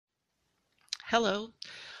Hello,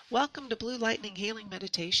 welcome to Blue Lightning Healing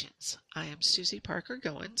Meditations. I am Susie Parker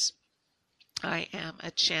Goins. I am a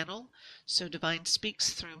channel, so Divine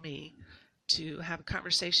speaks through me to have a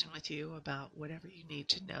conversation with you about whatever you need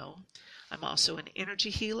to know. I'm also an energy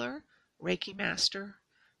healer, Reiki master,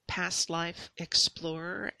 past life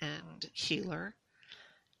explorer, and healer.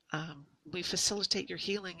 We facilitate your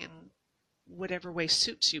healing in whatever way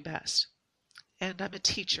suits you best. And I'm a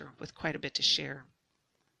teacher with quite a bit to share.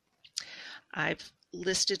 I've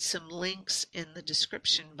listed some links in the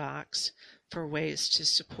description box for ways to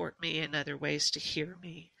support me and other ways to hear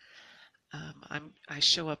me. I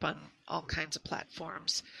show up on all kinds of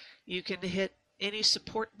platforms. You can hit any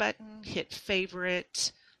support button, hit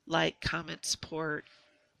favorite, like, comment, support.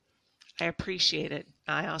 I appreciate it.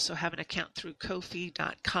 I also have an account through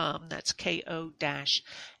Ko-fi.com. That's ko-fi.com,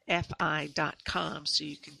 so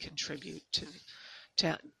you can contribute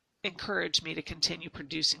to encourage me to continue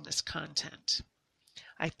producing this content.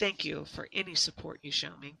 I thank you for any support you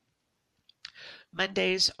show me.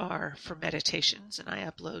 Mondays are for meditations, and I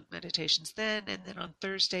upload meditations then, and then on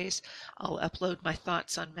Thursdays I'll upload my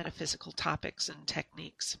thoughts on metaphysical topics and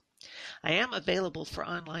techniques. I am available for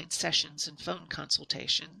online sessions and phone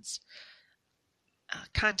consultations.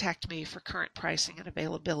 Contact me for current pricing and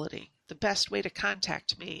availability. The best way to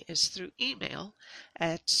contact me is through email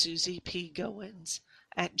at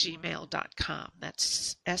susypgoins@gmail.com.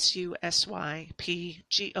 That's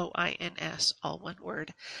SUSYPGOINS, all one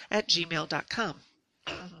word, at gmail.com.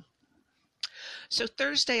 So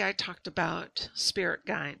Thursday I talked about spirit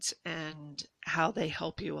guides and how they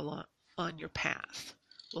help you along on your path.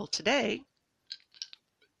 Well, today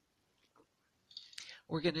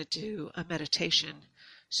we're going to do a meditation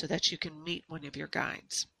so that you can meet one of your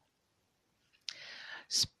guides.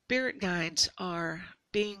 Spirit guides are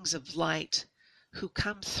beings of light who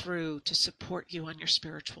come through to support you on your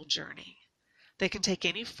spiritual journey. They can take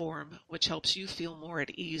any form, which helps you feel more at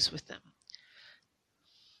ease with them.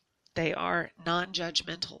 They are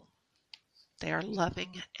non-judgmental. They are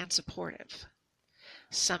loving and supportive.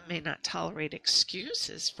 Some may not tolerate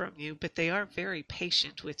excuses from you, but they are very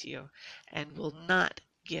patient with you and will not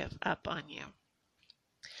give up on you.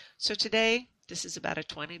 So today, this is about a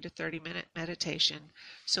 20 to 30-minute meditation,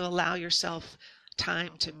 so allow yourself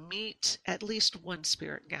time to meet at least one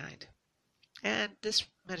spirit guide. And this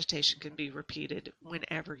meditation can be repeated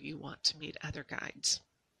whenever you want to meet other guides.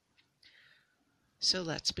 So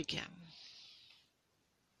let's begin.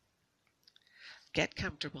 Get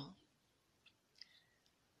comfortable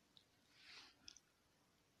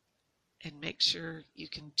and make sure you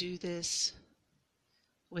can do this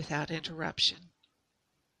without interruption.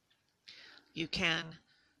 You can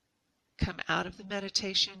come out of the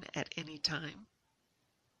meditation at any time.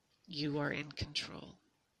 You are in control.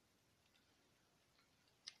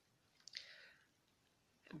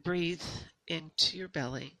 Breathe into your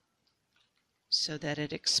belly so that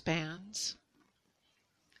it expands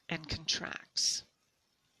and contracts.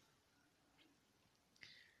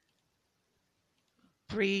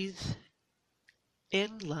 Breathe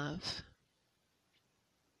in love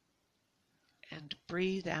and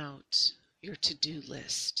breathe out your to-do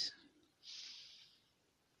list.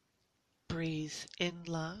 Breathe in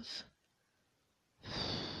love.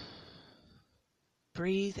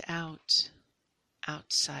 Breathe out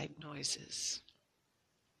outside noises.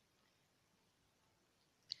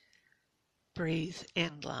 Breathe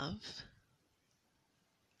in love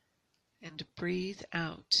and breathe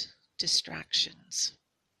out distractions.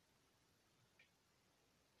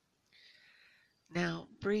 Now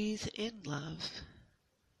breathe in love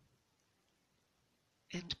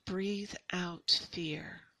and breathe out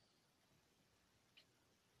fear.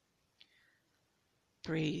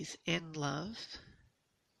 Breathe in love.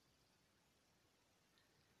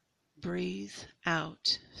 Breathe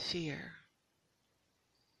out fear.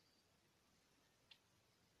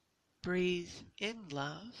 Breathe in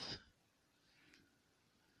love.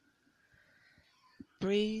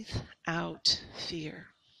 Breathe out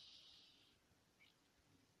fear.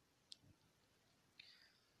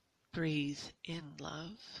 Breathe in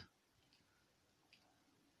love.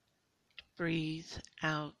 Breathe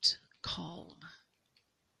out calm.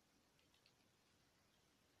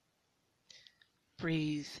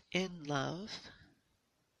 Breathe in love.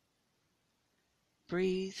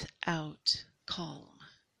 Breathe out calm.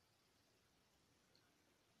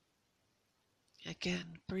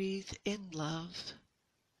 Again, breathe in love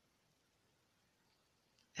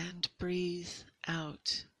and breathe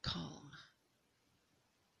out calm.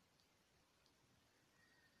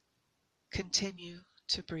 Continue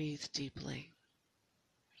to breathe deeply.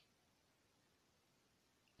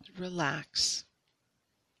 Relax.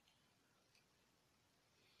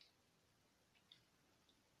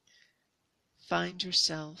 find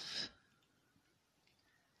yourself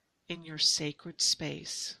in your sacred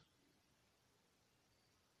space.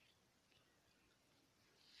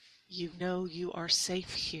 You know you are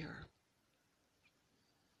safe here.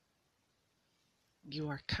 You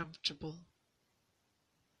are comfortable.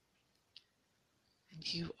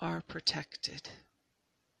 And you are protected.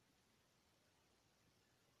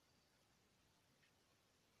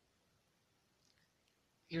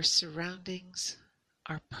 Your surroundings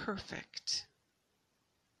are perfect.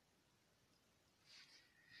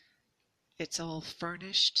 It's all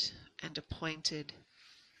furnished and appointed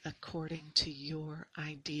according to your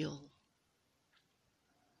ideal.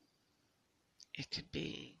 It could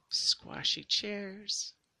be squashy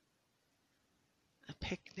chairs, a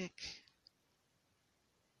picnic,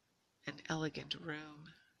 an elegant room,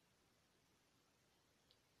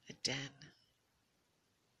 a den.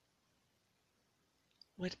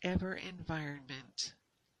 Whatever environment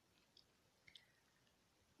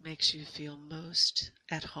makes you feel most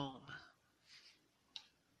at home.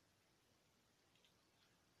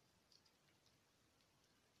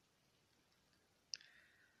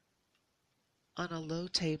 On a low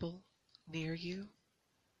table near you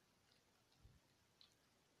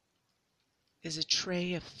is a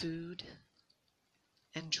tray of food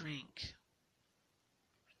and drink.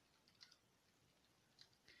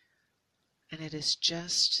 And it is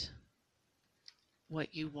just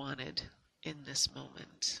what you wanted in this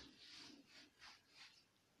moment.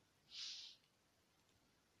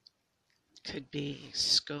 Could be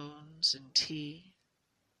scones and tea,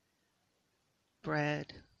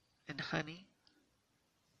 bread and honey,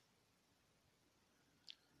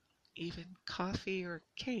 even coffee or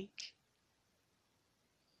cake.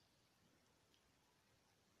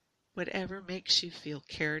 Whatever makes you feel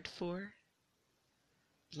cared for,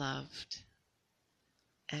 loved,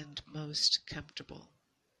 and most comfortable.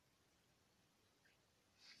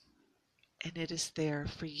 And it is there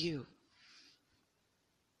for you.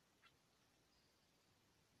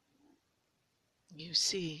 You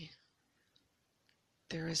see,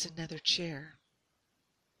 there is another chair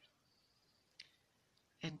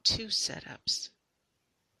and two setups.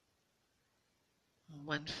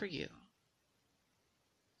 One for you.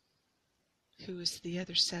 Who is the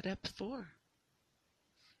other setup for?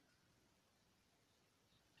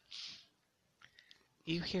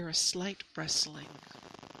 You hear a slight rustling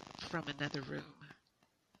from another room.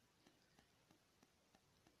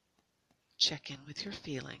 Check in with your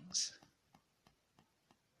feelings.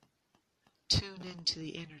 Tune into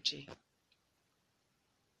the energy.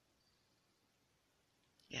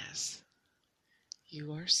 Yes,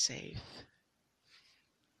 you are safe.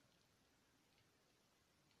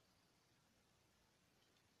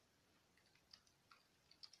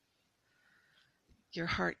 Your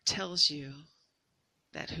heart tells you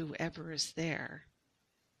that whoever is there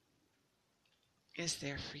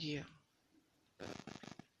for you.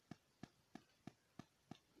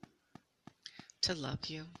 To love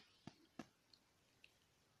you.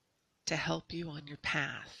 To help you on your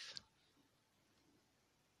path.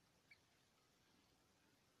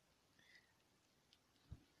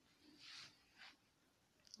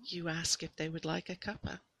 You ask if they would like a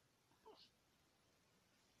cuppa.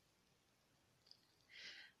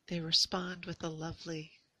 They respond with a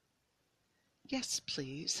lovely, "Yes,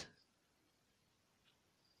 please."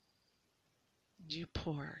 You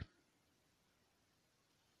pour.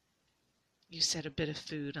 You set a bit of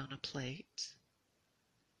food on a plate.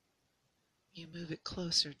 You move it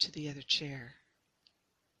closer to the other chair.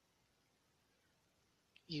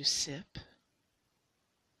 You sip,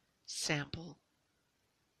 sample,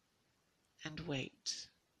 and wait.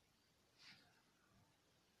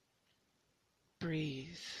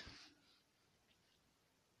 Breathe.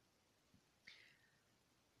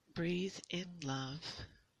 Breathe in love.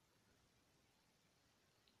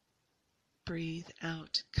 Breathe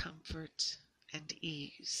out comfort and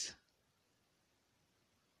ease.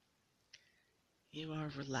 You are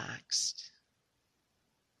relaxed,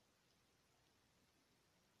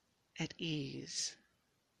 at ease,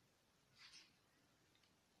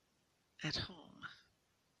 at home.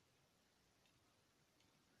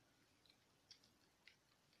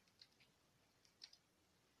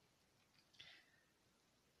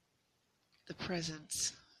 The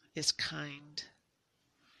presence is kind,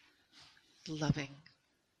 loving,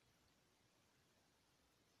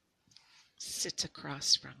 sits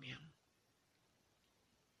across from you.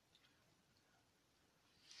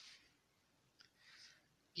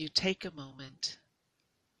 You take a moment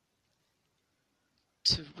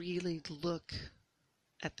to really look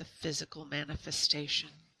at the physical manifestation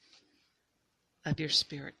of your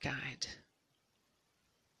spirit guide.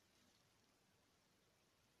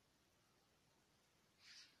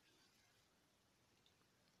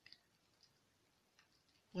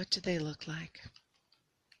 What do they look like?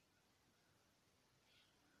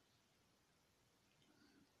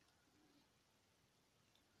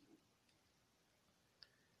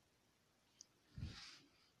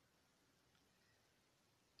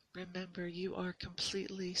 Remember, you are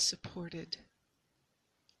completely supported.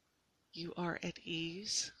 You are at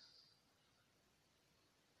ease.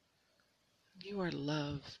 You are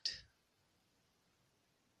loved.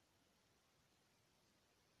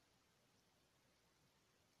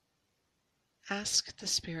 Ask the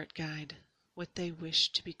spirit guide what they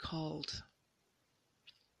wish to be called.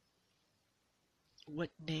 What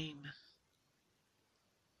name?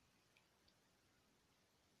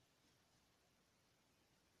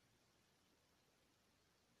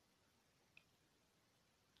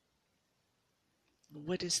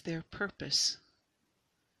 What is their purpose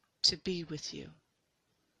to be with you?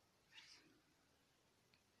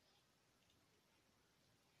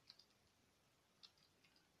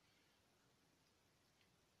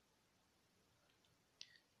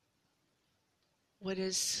 What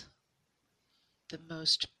is the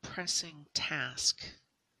most pressing task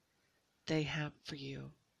they have for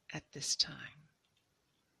you at this time?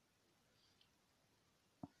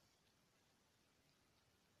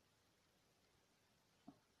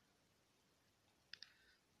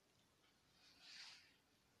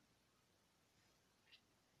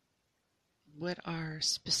 What are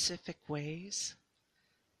specific ways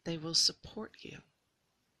they will support you?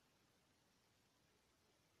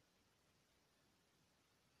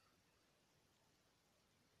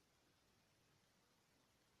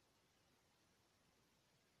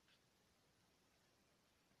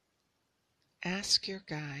 Ask your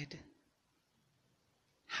guide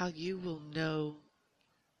how you will know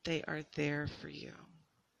they are there for you.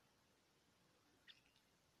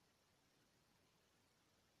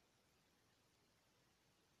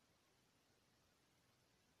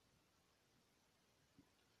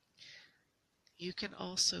 You can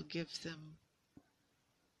also give them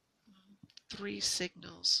 3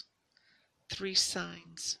 signals, 3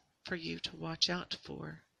 signs for you to watch out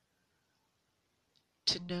for,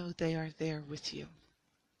 to know they are there with you.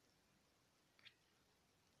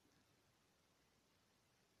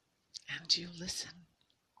 And you listen.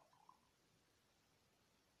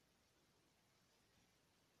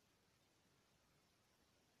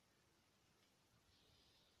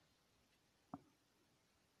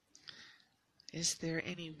 Is there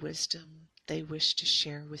any wisdom they wish to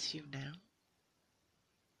share with you now?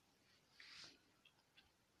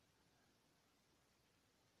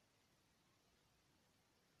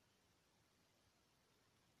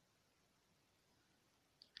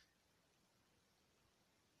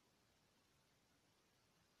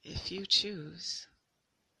 If you choose,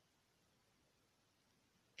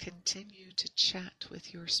 continue to chat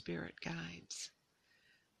with your spirit guides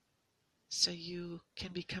so you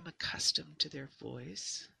can become accustomed to their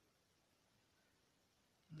voice,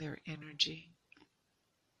 their energy,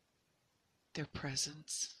 their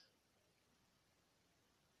presence.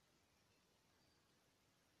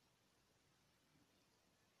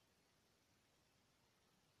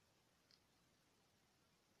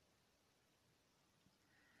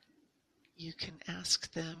 You can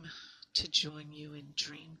ask them to join you in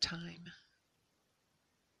dream time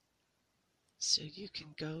so you can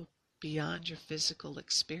go beyond your physical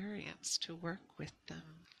experience to work with them.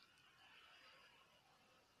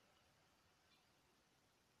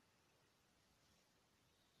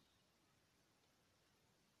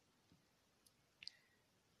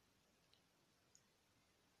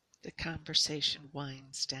 The conversation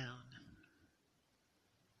winds down.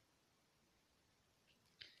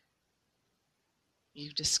 You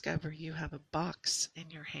discover you have a box in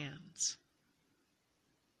your hands.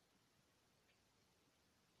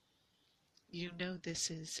 You know this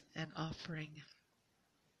is an offering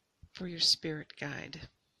for your spirit guide.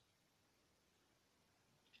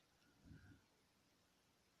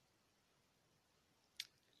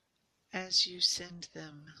 As you send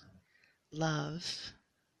them love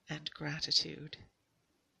and gratitude,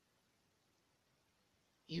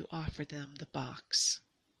 you offer them the box.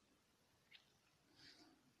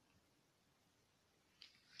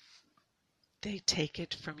 They take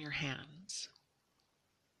it from your hands.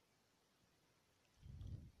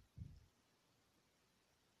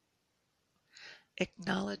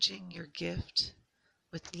 Acknowledging your gift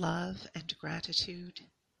with love and gratitude,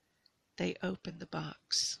 they open the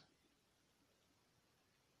box.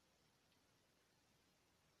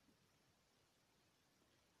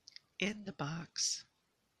 In the box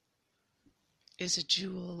is a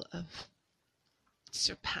jewel of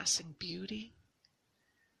surpassing beauty,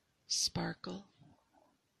 sparkle,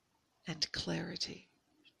 and clarity.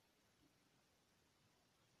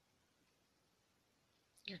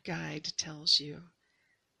 Your guide tells you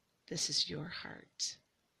this is your heart,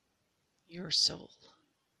 your soul.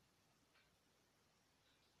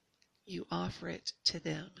 You offer it to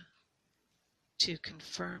them to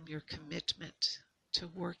confirm your commitment to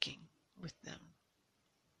working with them.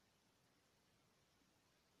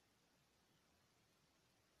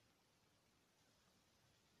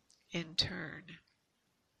 In turn,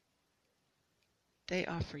 they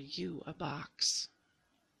offer you a box.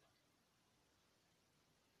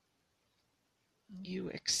 You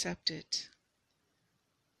accept it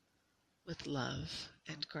with love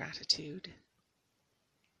and gratitude.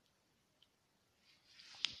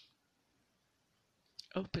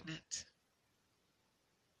 Open it.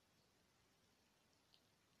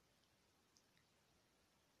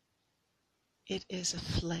 It is a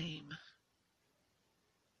flame.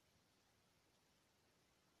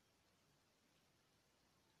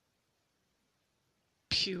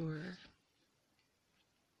 Pure,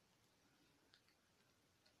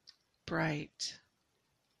 bright,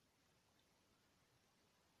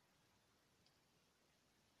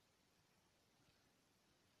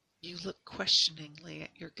 you look questioningly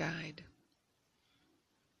at your guide.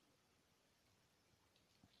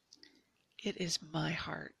 It is my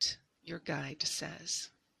heart, your guide says.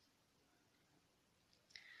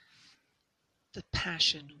 The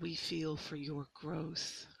passion we feel for your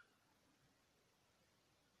growth.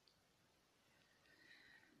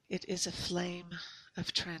 It is a flame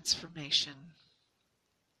of transformation.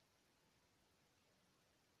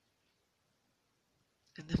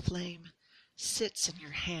 And the flame sits in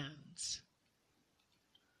your hands,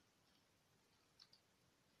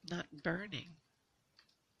 not burning,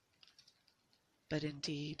 but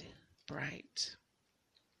indeed bright.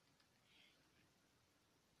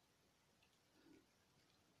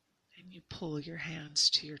 And you pull your hands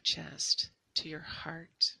to your chest, to your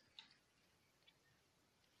heart.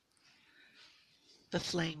 The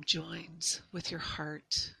flame joins with your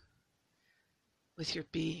heart, with your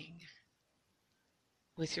being,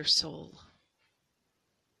 with your soul.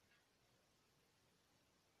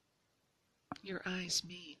 Your eyes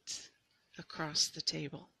meet across the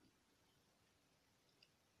table.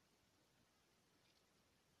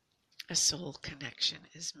 A soul connection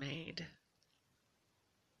is made.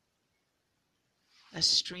 A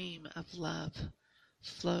stream of love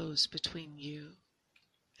flows between you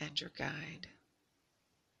and your guide.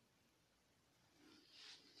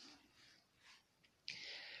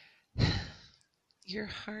 Your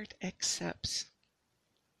heart accepts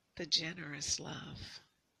the generous love,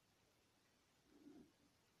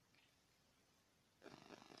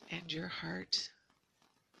 and your heart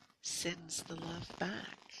sends the love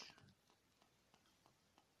back.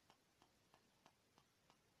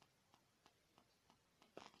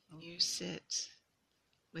 You sit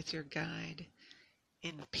with your guide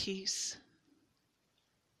in peace,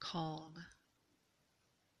 calm,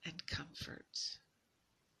 and comfort.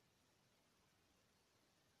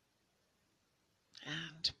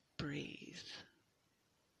 And breathe.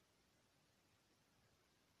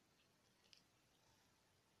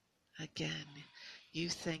 Again, you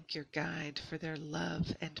thank your guide for their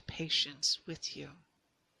love and patience with you.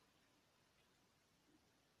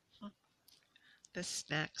 The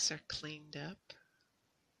snacks are cleaned up.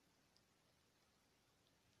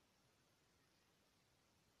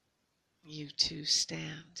 You two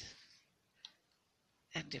stand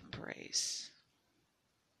and embrace.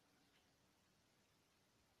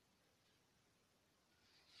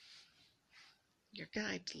 Your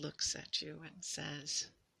guide looks at you and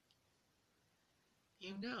says,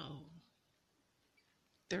 "You know,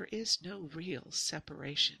 there is no real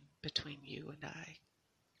separation between you and I.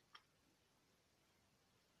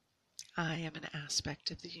 I am an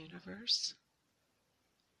aspect of the universe.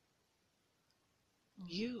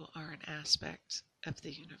 You are an aspect of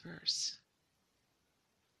the universe.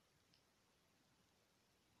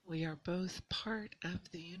 We are both part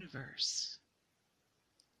of the universe.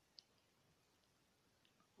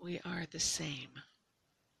 We are the same.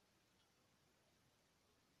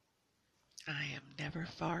 I am never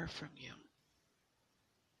far from you.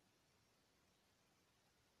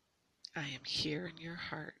 I am here in your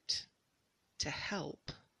heart to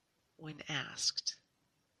help when asked."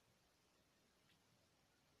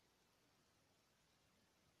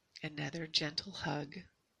 Another gentle hug.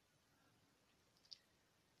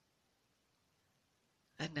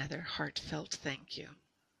 Another heartfelt thank you.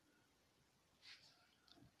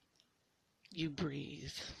 You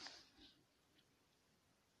breathe.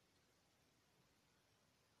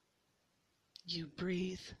 You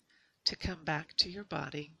breathe to come back to your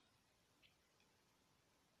body.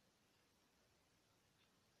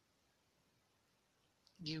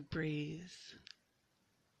 You breathe.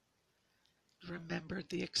 Remember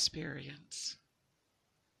the experience.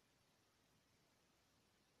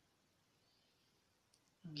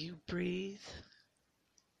 You breathe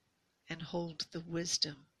and hold the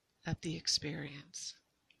wisdom of the experience.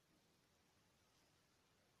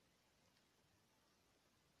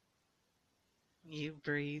 You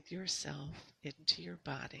breathe yourself into your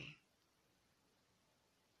body.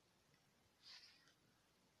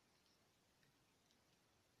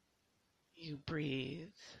 You breathe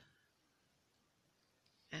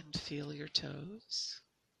and feel your toes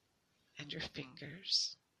and your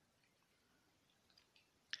fingers.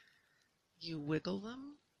 You wiggle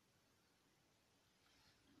them.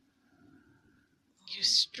 You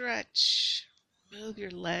stretch. Move your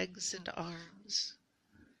legs and arms.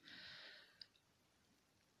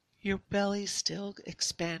 Your belly still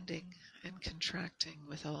expanding and contracting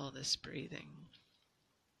with all this breathing.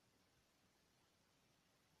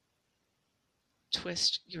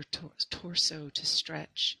 Twist your torso to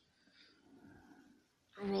stretch.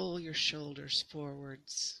 Roll your shoulders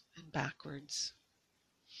forwards and backwards.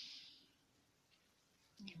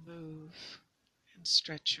 You move and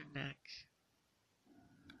stretch your neck.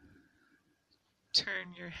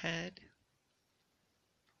 Turn your head.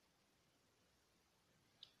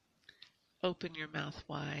 Open your mouth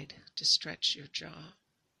wide to stretch your jaw.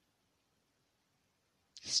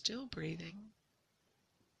 Still breathing.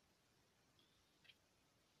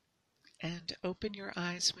 And open your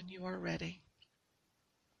eyes when you are ready.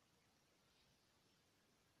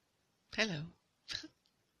 Hello.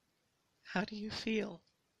 How do you feel?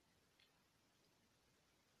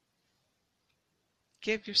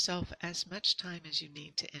 Give yourself as much time as you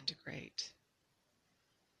need to integrate.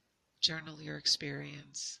 Journal your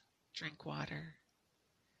experience. Drink water.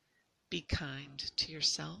 Be kind to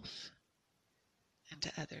yourself and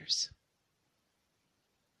to others.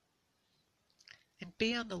 And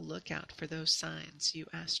be on the lookout for those signs you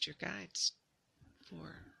asked your guides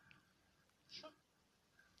for.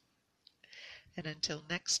 And until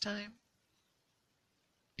next time,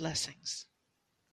 blessings.